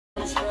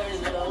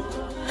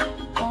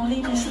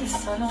Only miss the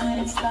sun when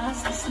it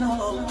starts to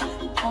snow.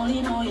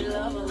 Only know you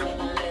love her when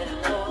you let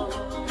her go.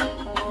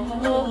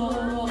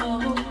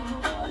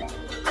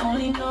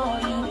 Only know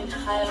you get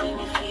high when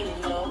you're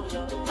feeling low.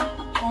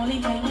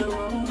 Only hate the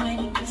room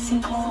when you're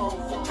missing home.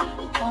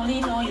 Only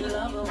know you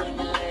love her when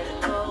you let her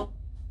go.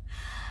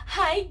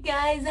 Hi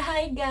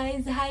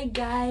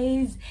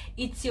guys,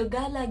 it's your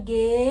girl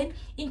again.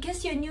 In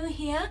case you're new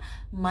here,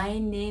 my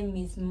name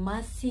is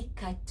Mercy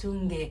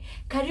Katunge.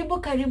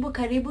 Karibu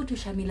to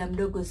Shamila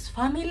Mdogo's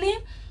family,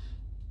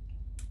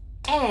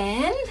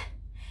 and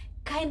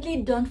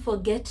kindly don't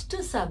forget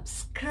to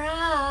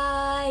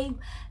subscribe,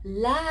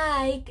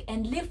 like,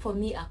 and leave for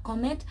me a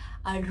comment.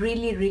 I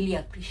really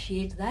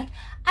appreciate that.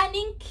 And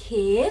in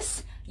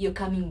case you're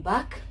coming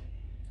back,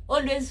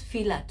 always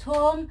feel at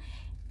home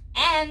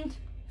and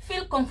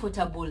feel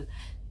comfortable.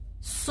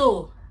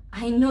 So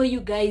I know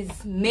you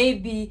guys,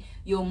 maybe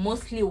you're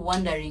mostly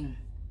wondering,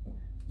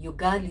 your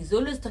girl is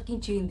always talking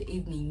to you in the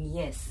evening.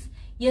 Yes.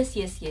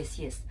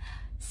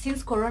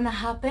 Since Corona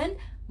happened,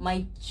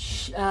 my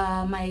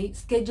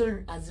schedule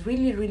has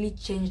really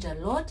changed a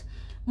lot.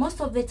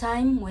 Most of the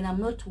time when I'm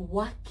not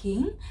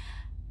working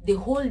the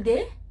whole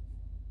day,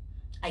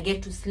 I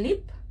get to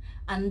sleep,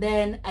 and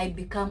then I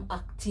become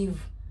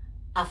active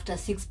after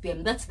 6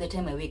 p.m. That's the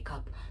time I wake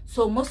up.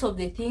 So most of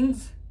the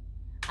things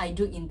I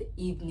do in the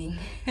evening.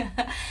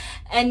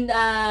 And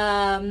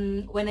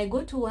when I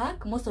go to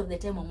work, most of the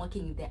time I'm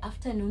working in the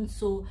afternoon,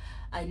 so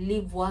I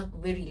leave work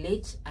very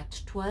late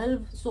at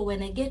 12. So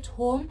when I get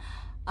home,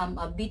 I'm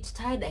a bit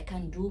tired, I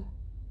can do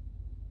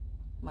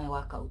my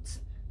workouts.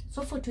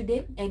 So for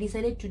today, I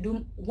decided to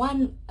do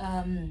one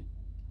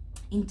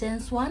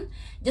intense one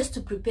just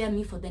to prepare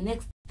me for the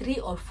next 3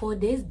 or 4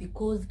 days,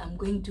 because I'm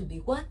going to be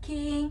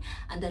working,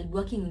 and I'll be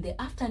working in the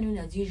afternoon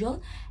as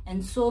usual,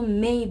 and so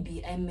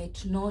maybe I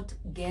might not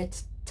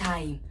get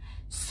time.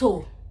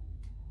 So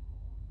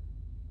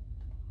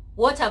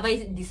what have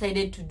I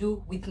decided to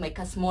do with my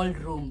small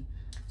room?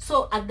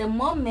 So at the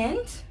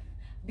moment,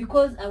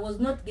 because I was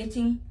not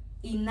getting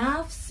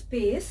enough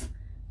space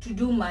to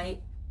do my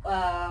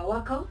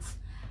workouts,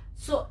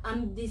 so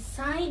I'm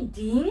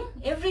deciding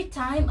every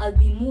time I'll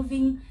be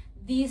moving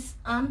this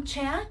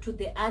armchair to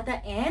the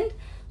other end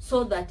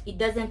so that it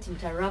doesn't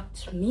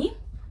interrupt me.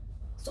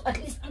 So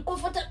at least I'm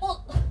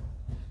comfortable.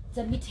 It's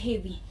a bit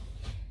heavy.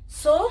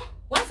 So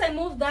once I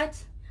move that,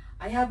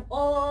 I have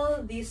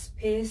all this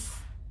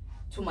space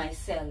to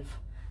myself.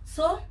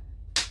 So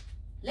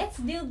let's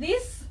do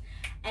this,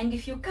 and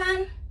if you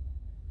can,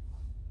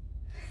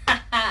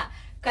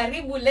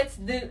 karibu,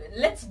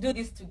 let's do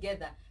this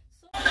together.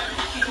 So,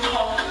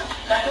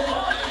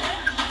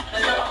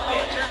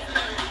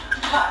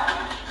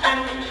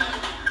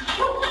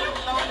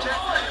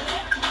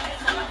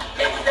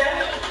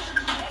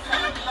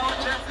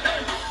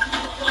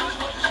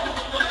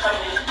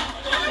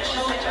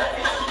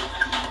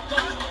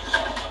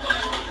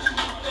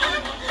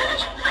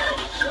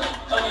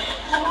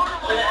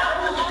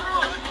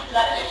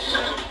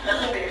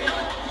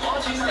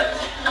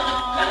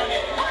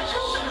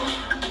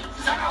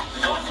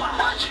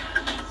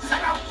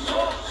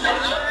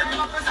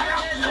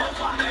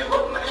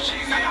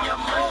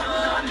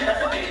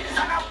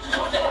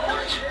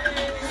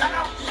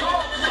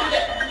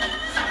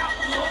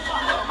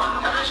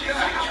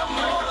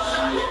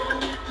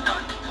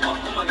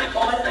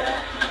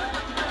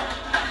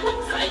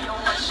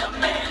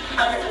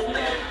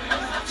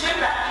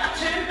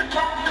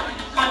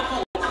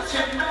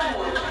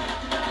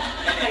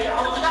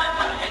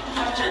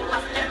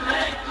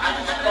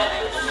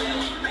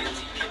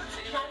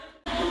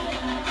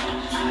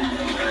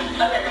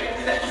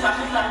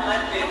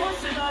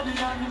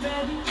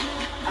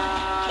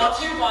 not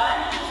too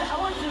wide.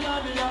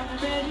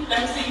 Let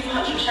me see you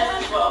punch your chest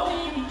as well. I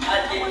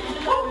did.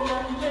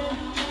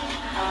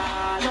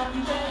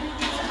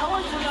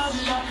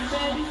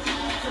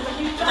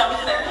 That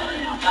was it.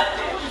 I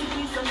did.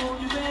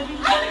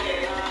 And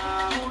again.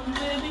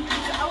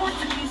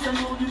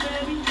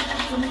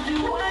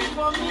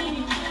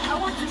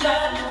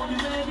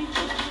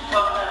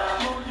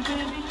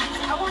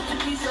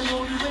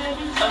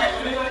 Okay,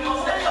 we're going to go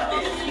steps like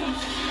this.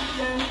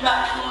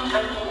 Back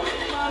and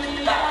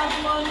forward. Back.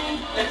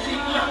 Let's see,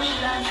 punch.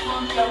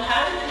 Go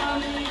hand.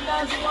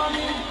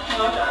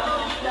 Go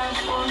down.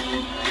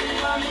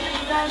 Okay, right.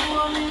 That's it.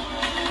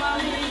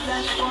 That's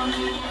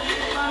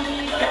it.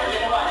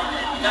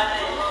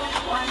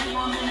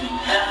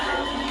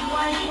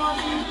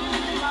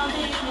 That's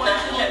the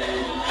check.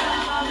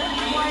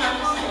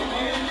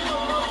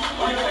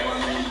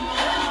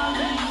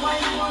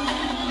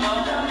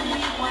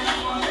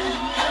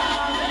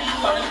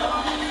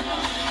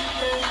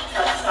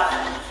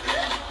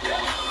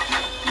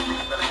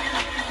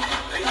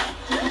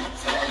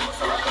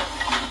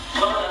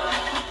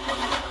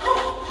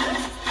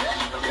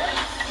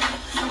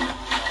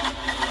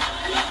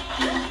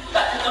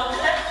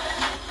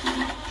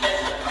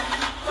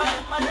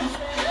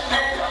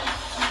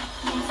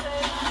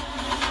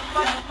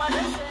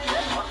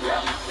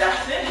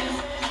 That's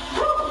it.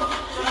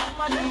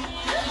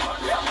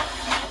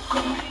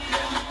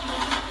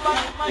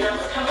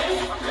 Remember, come in,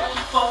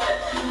 4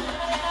 steps,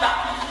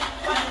 back,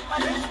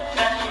 that's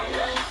it.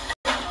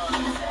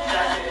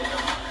 That's it.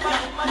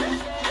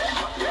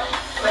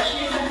 Press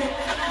your feet,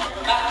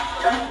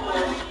 back, and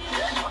forward.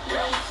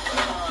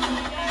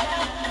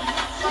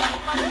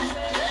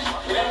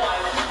 Remember,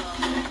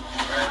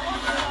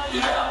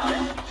 keep it up.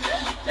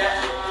 That's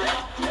it.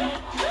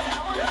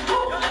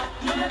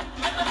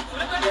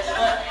 Yes,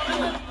 sir.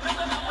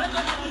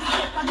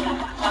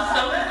 Our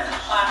stomach,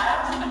 our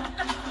hands.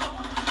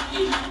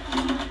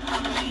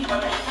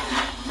 Okay,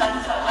 stand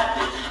aside like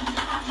this.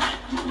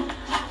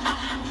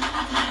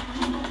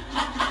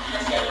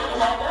 Let's get a little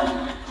wider.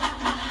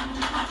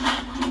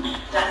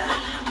 That's it.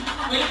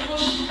 Really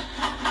push.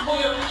 Pull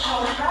your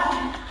shoulders back.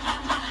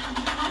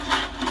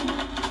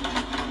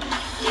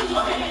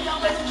 Okay, let's jump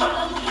like this.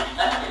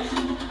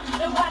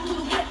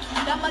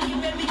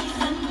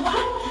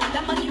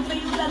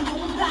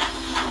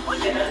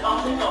 Okay, let's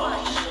bounce and go.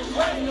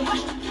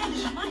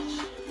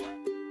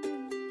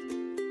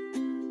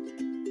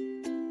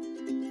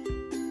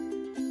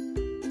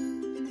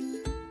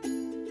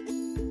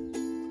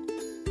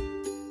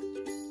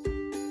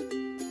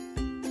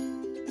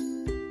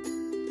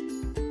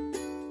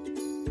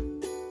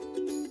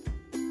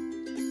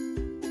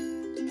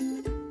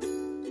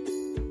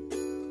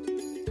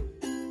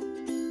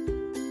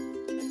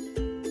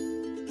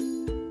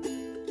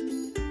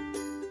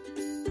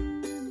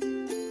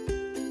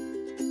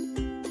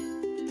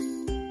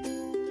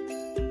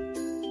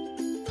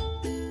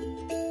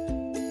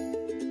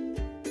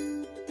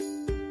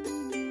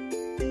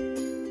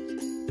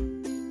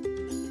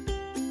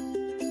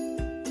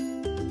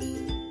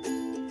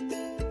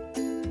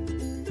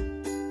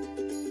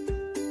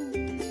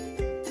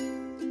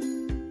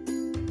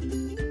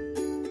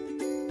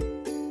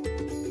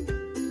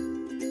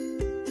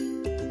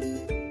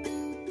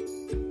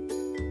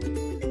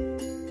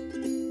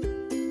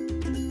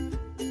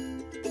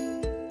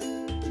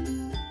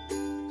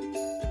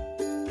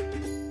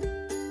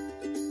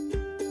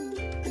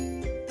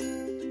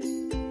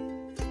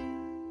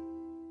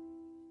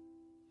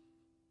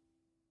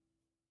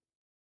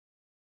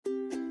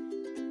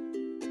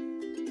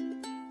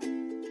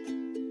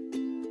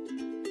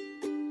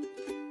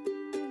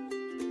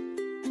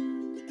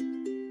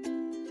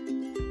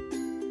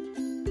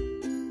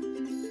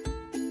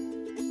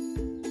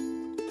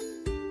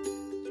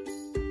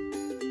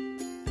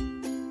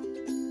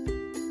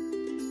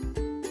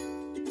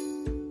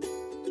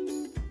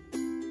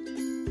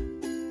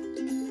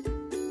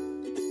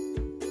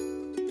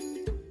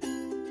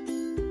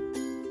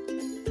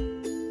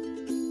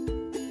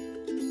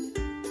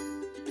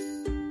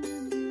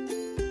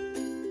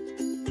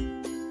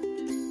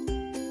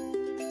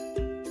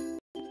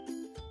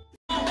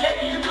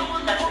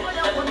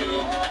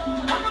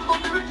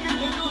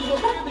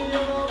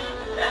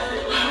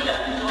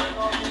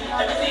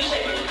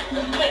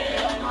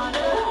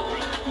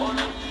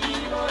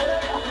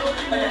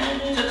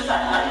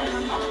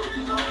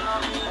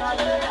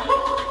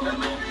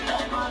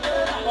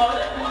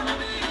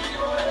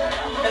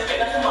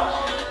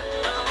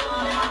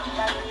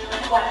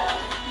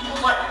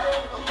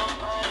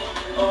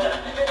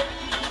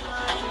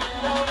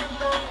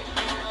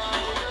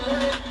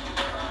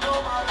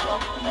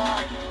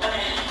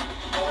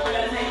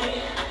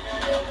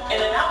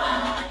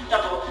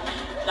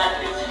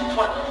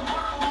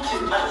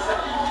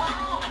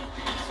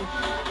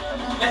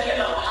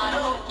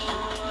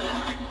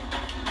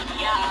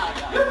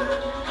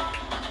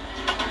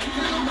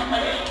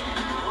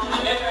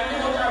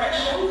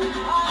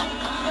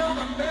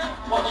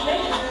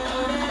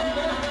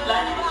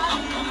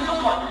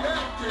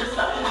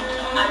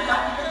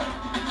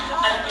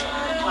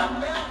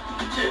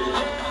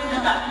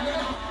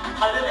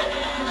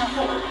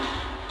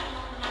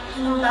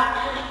 Back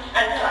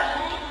and flat.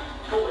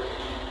 Forward.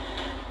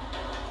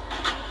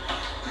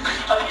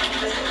 Okay,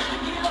 listen.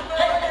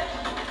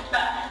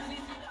 Back.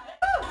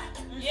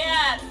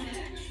 Yes.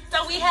 So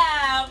we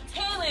have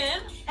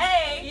Kaylin.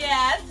 Hey.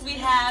 Yes. We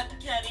have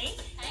Jenny.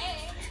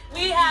 Hey.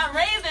 We have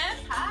Raven.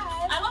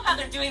 Hi. I love how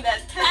they're doing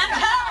this. And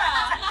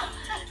Tara.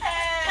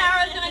 Hey.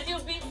 Tara's gonna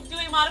be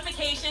doing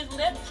modifications.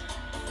 Lift,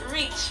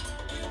 reach,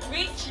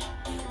 reach,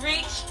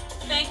 reach.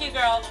 Thank you,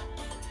 girls.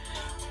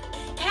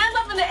 Hands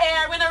up in the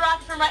air. We're gonna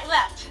rock from right,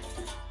 left.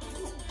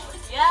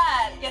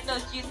 Yes, get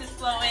those juices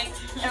flowing.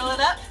 Roll it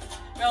up,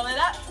 roll it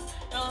up,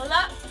 roll it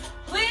up.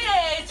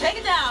 Plie, take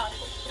it down.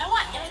 I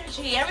want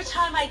energy. Every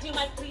time I do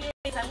my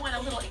plies, I want a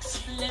little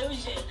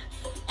explosion.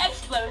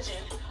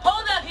 Explosion.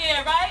 Hold up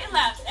here, right and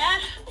left.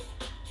 And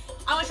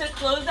I want you to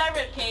close that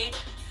rib cage.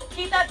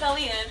 Keep that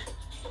belly in.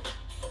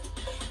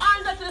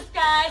 Arms up to the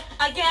sky.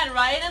 Again,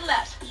 right and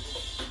left.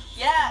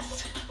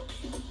 Yes.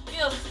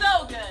 Feels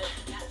so good.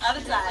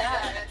 Other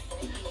side.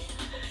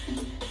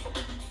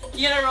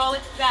 You're gonna roll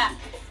it back,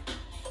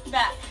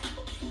 back,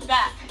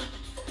 back,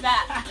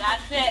 back.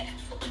 That's it.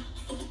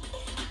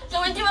 So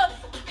when you do a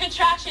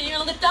contraction, you're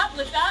gonna lift up,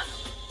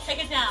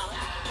 take it down.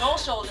 Roll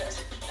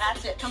shoulders.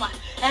 That's it. Come on.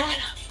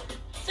 And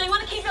so you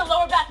want to keep your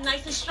lower back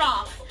nice and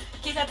strong.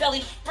 Keep that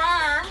belly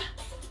firm.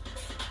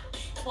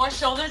 4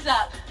 shoulders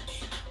up.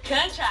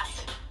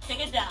 contract.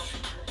 Take it down.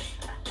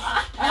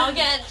 Now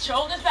again,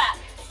 shoulders back.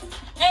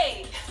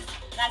 Hey,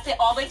 that's it.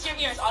 All the way to your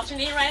ears.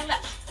 Alternating right and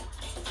left.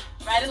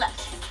 Right and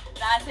left.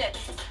 That's it.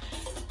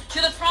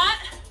 To the front.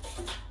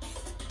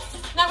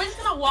 Now we're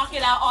just gonna walk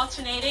it out,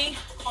 alternating,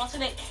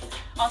 alternate,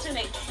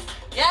 alternate.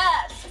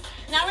 Yes.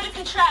 Now we're gonna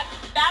contract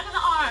back of the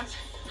arms,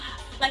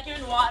 like you're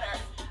in water.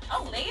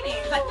 Oh,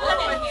 ladies, like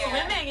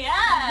swimming,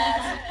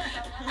 yes.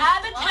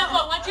 Add the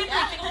tempo. 1, 2, 3.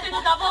 Single,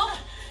 single, double.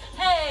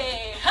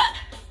 Hey, huh.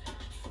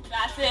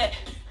 That's it.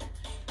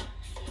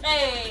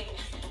 Hey.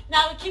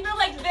 Now keep your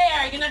legs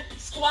there. You're gonna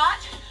squat,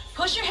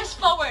 push your hips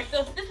forward.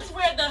 So this is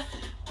where the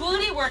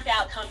booty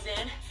workout comes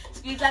in.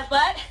 Squeeze that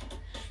butt.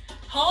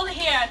 Hold it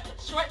here.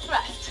 Short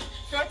thrust.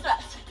 Short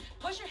thrust.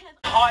 Push your hands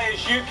high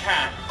as you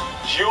can.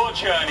 It's your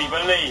journey.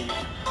 Believe.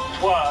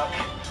 Work.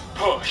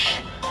 Push.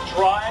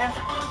 Drive.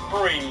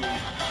 Breathe.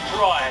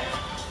 Drive.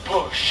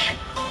 Push.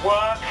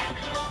 Work.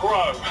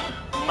 Grow.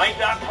 Make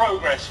that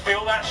progress.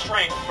 Feel that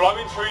strength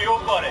flowing through your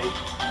body.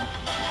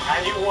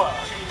 And you work.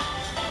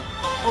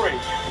 3,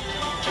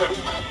 2,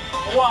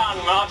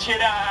 1. March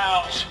it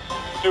out.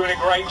 Doing a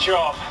great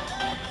job.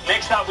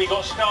 Next up, we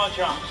got star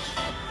jumps.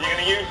 You're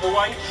going to use the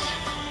weights.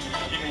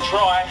 You can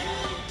try.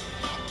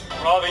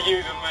 Rather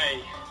you than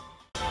me.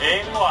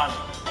 In 1.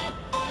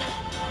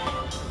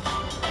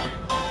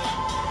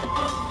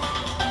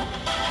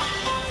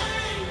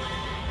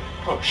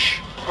 Push,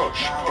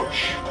 push,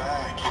 push.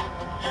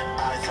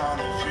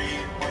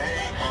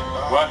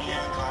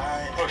 Working,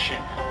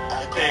 pushing,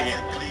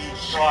 digging,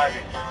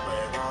 driving.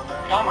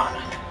 Come on.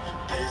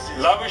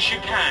 Low as you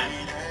can.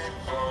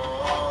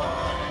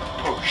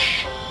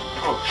 Push,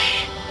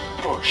 push,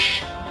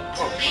 push,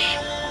 push.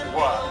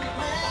 Work.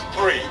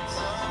 3,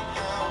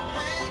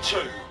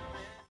 2.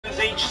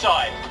 Each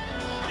side.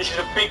 This is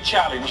a big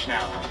challenge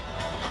now.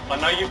 I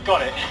know you've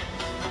got it.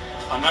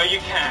 I know you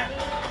can.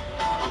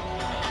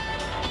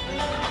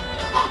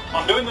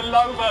 I'm doing the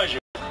low version.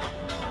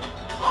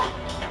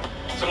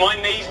 So my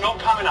knee's not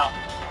coming up.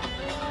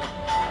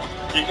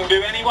 You can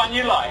do any one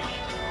you like.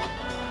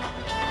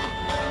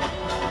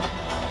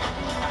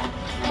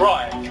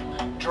 Drive,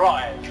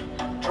 drive,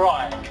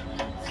 drive.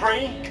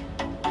 3,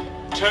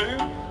 2,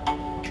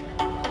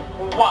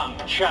 1.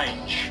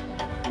 Change.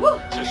 So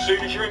as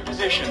soon as you're in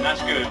position,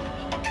 that's good.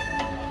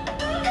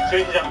 So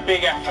this is a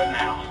big effort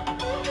now.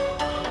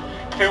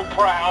 Feel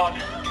proud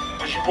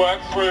as you work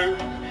through.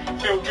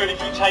 Feel good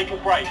if you take a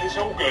break. It's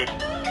all good.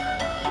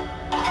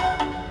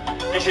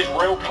 This is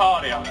real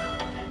cardio.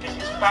 This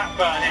is fat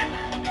burning,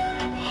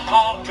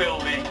 heart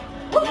building,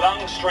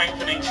 lung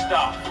strengthening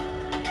stuff.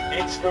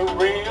 It's the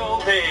real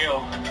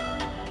deal.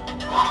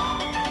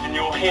 And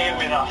you're here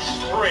with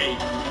us. 3,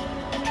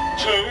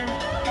 2,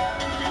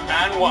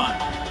 and 1.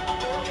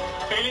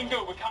 Feeling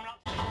good. We're coming up.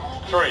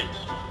 3,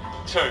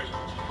 2,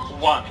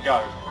 1.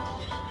 Go.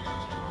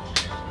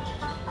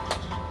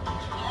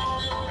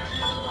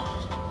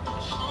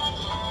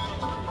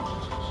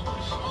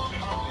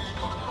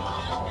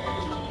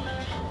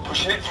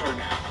 Pushing it through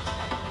now.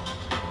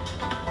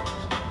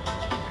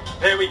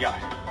 There we go.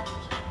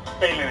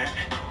 Feeling it.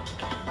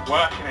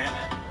 Working it.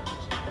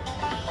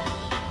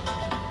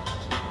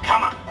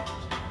 Come on.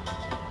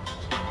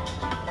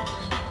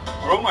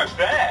 We're almost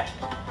there.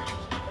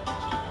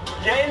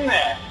 Get in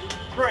there.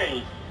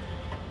 3,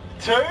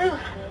 2,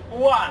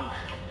 1.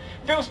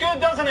 Feels good,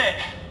 doesn't it?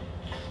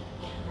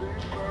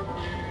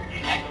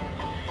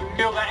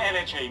 Feel that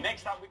energy.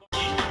 Next up we got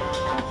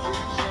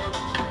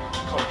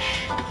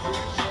push,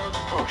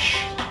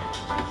 push,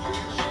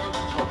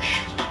 push,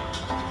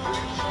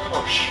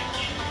 push,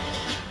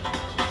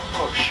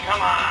 push.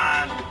 Come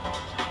on.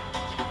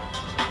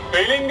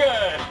 Feeling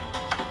good.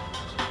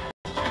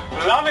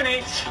 Loving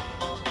it.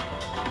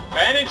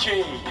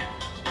 Energy.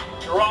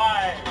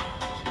 Drive.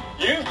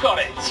 You've got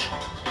it.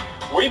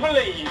 We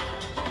believe.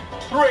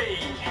 3,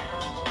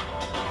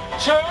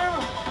 2,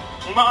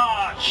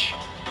 march.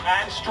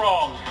 And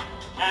strong.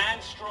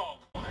 And strong.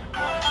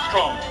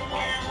 Strong.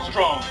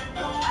 Strong.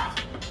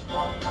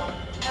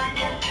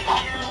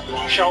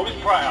 Shoulders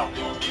proud.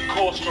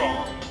 Core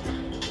strong.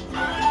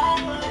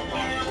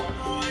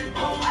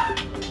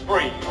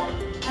 Breathe.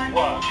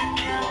 Work.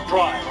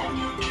 Drive.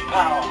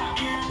 Power.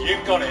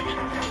 You've got it.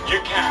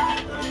 You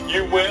can.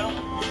 You will.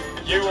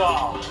 You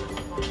are.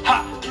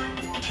 Ha!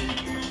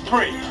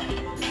 3,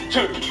 2,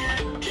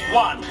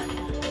 1.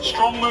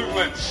 Strong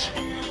movements.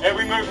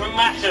 Every movement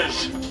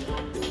matters.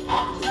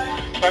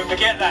 Don't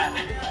forget that.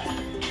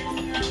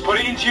 Put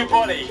it into your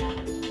body.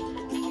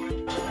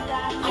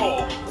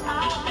 Core,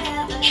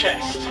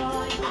 chest,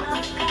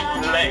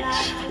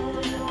 legs,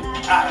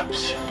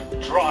 abs,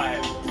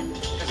 drive,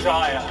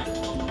 desire,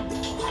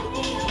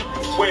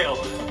 will,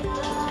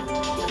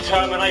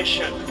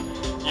 determination.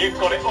 You've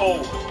got it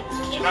all.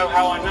 Do you know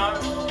how I know?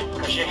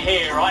 Because you're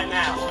here right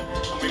now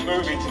and we're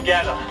moving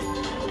together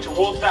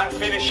towards that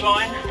finish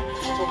line,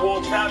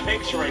 towards that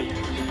victory.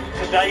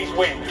 Today's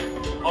win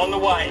on the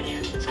way.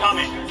 It's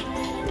coming.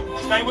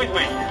 Stay with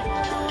me.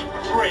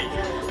 3,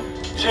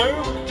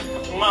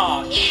 2,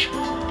 march.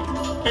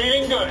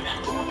 Feeling good.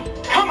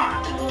 Come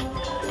on.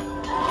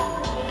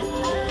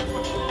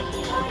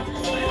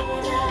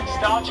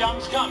 More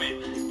jumps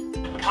coming.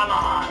 Come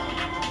on.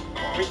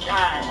 We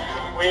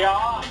can. We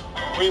are.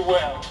 We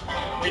will.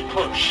 We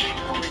push.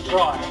 We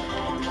drive.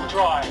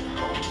 Drive.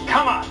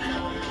 Come on.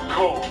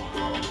 Core.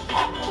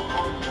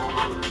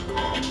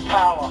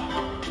 Power.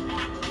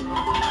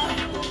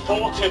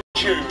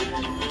 Fortitude.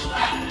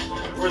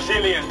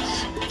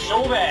 Resilience. It's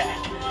all there.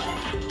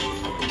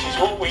 It's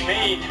what we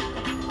need.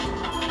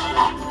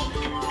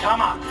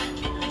 Come on.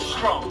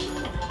 Strong.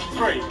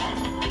 3,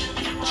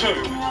 2,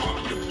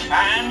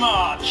 and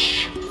march.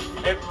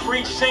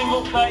 Every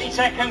single 30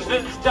 seconds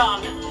that's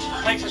done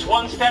takes us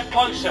one step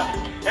closer.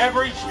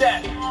 Every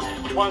step,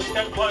 one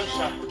step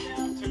closer.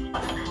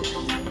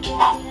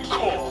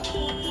 Core.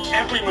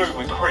 Every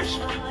movement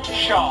crisp,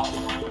 sharp,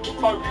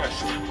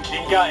 focused,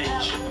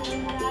 engaged,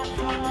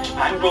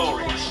 and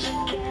glorious.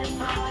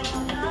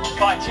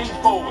 Fighting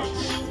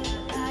forwards,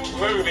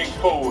 moving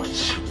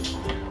forwards,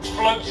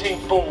 floating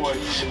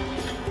forwards,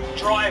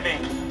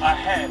 driving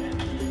ahead.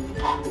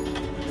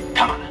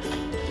 Come on.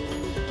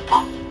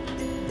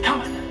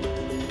 Come on.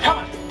 Come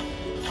on.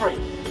 3,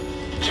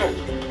 2,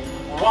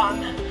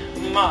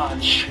 1,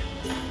 march.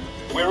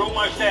 We're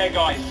almost there,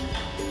 guys.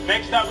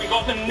 Next up, we've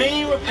got the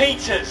knee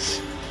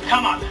repeaters.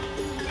 Come on.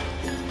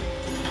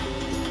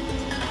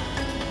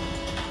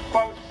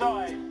 Both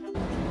sides.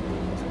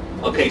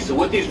 Okay, so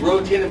with these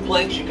rotating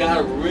planks, you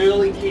gotta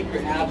really keep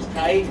your abs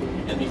tight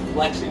and be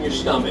flexing your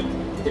stomach.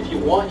 If you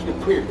want, you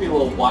can put your feet a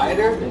little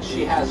wider than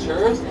she has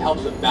hers. It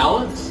helps with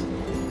balance.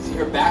 See,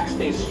 her back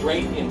stays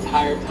straight the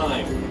entire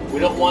time. We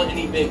don't want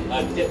any big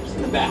dips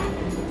in the back.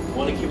 We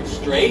want to keep it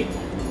straight.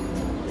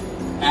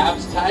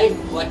 Abs tight,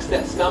 flex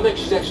that stomach.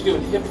 She's actually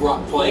doing hip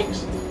rock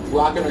planks,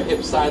 rocking her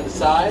hips side to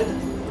side.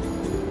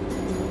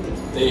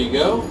 There you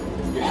go.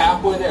 You're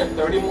halfway there,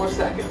 30 more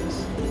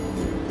seconds.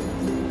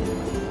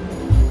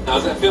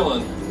 How's that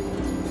feeling?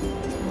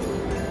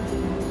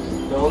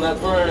 Feeling that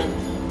burn?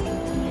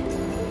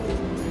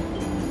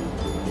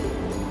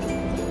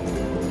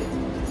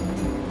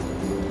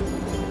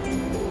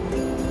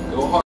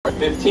 Go hard.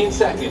 15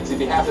 seconds. If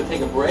you have to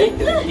take a break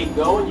and then keep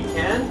going, you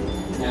can.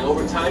 And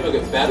over time, you'll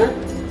get better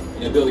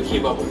and you'll be able to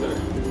keep up with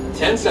her.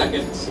 10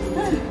 seconds.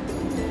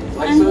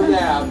 Flex those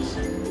abs.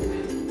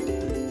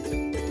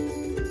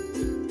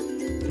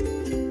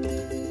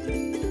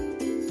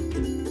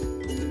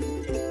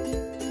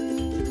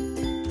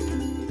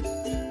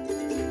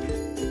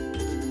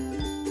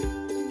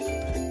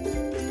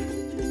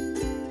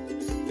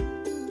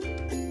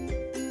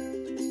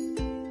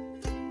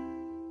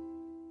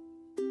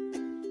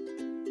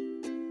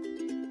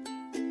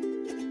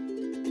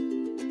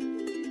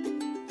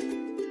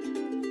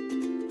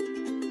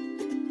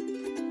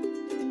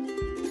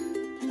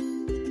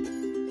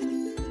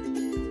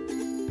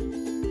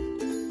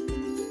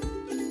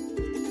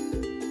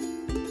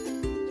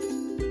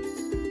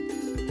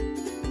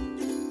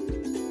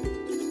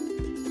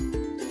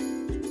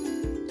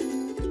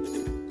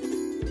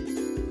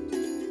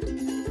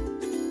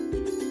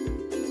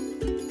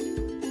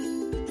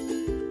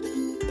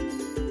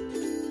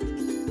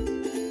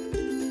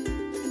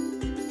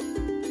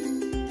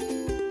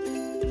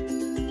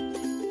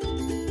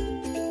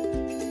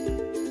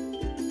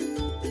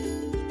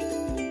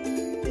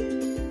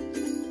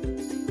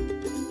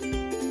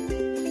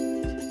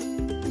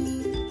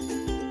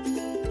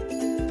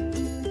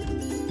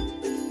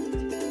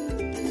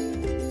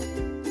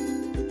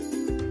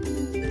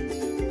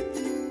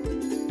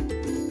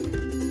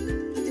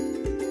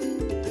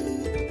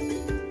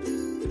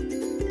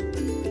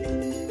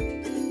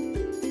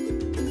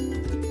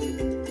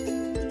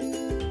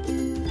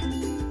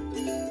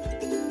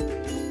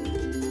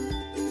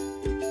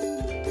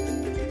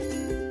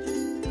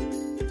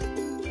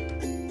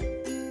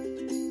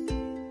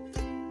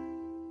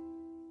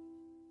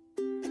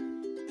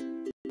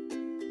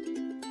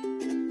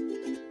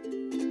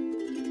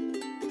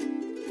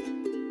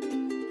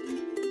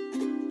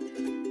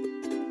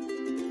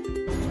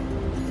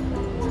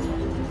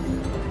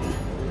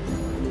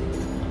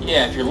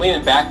 Yeah, if you're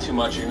leaning back too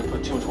much, you're going to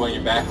put too much weight on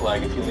your back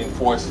leg. If you lean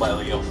forward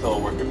slightly, you'll feel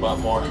it work your butt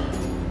more.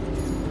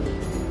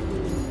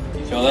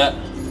 You feel that?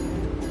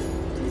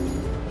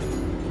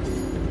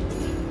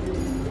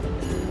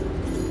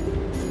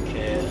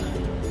 Okay.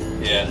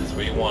 Yeah, that's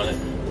where you want it.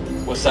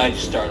 What side you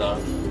start on?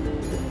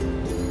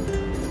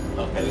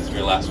 Okay, this is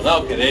your last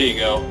one. Okay, there you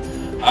go.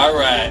 All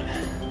right.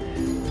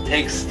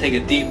 Take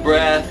a deep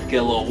breath.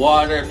 Get a little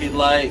water if you'd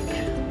like.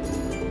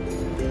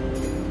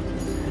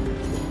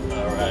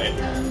 All right.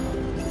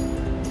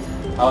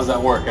 How was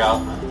that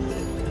workout? All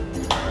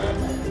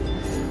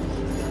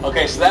right.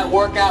 Okay, so that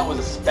workout was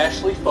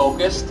especially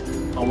focused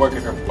on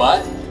working her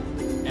butt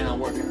and on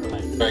working her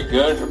leg. Very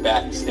good. Her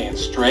back is staying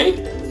straight.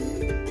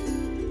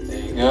 There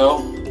you go.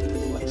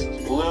 Flex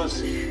those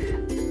glutes.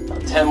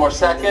 About 10 more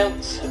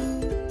seconds.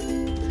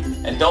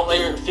 And don't let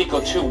your feet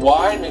go too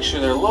wide. Make sure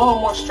they're a little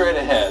more straight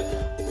ahead.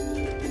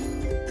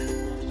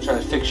 Try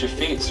to fix your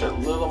feet so they're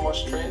a little more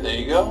straight. There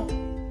you go.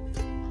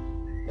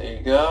 There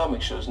you go.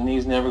 Make sure those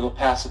knees never go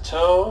past the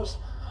toes.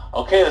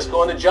 Okay, let's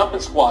go into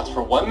jumping squats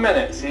for 1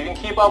 minute. See if you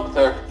can keep up with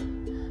her.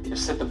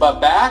 Just sit the butt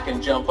back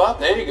and jump up.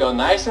 There you go,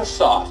 nice and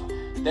soft.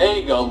 There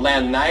you go,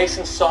 land nice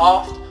and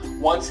soft.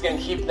 Once again,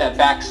 keeping that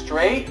back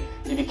straight.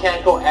 If you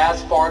can't go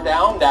as far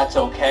down, that's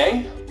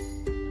okay.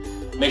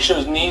 Make sure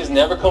those knees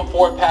never come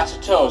forward past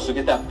the toes, so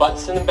get that butt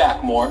sitting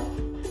back more.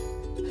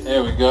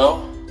 There we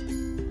go.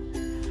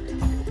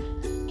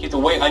 Keep the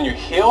weight on your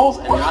heels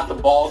and not the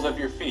balls of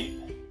your feet.